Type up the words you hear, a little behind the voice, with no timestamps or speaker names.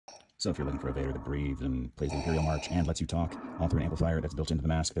So if you're looking for a Vader that breathes and plays the Imperial March and lets you talk, all through an amplifier that's built into the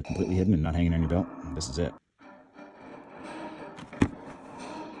mask that's completely hidden and not hanging on your belt, this is it.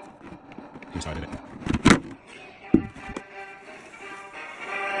 Here's how I did it.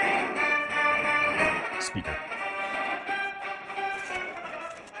 Speaker.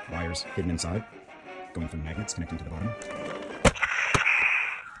 Wires hidden inside, going from magnets connecting to the bottom.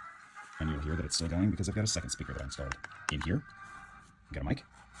 And you'll hear that it's still going because I've got a second speaker that I installed in here. I've got a mic.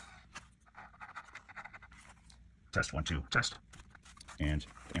 Test 1, 2, test. And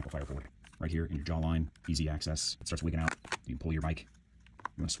the amplifier board right here in your jawline, easy access. It starts wigging out. You can pull your mic.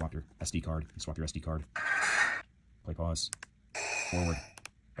 You want to swap your SD card, you can swap your SD card. Play pause, forward,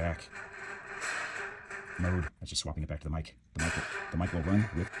 back, mode. That's just swapping it back to the mic. The mic will run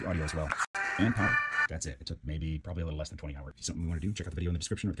with the audio as well. And power. That's it. It took probably a little less than 20 hours. If you something you want to do, check out the video in the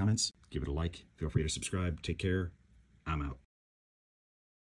description or the comments. Give it a like. Feel free to subscribe. Take care. I'm out.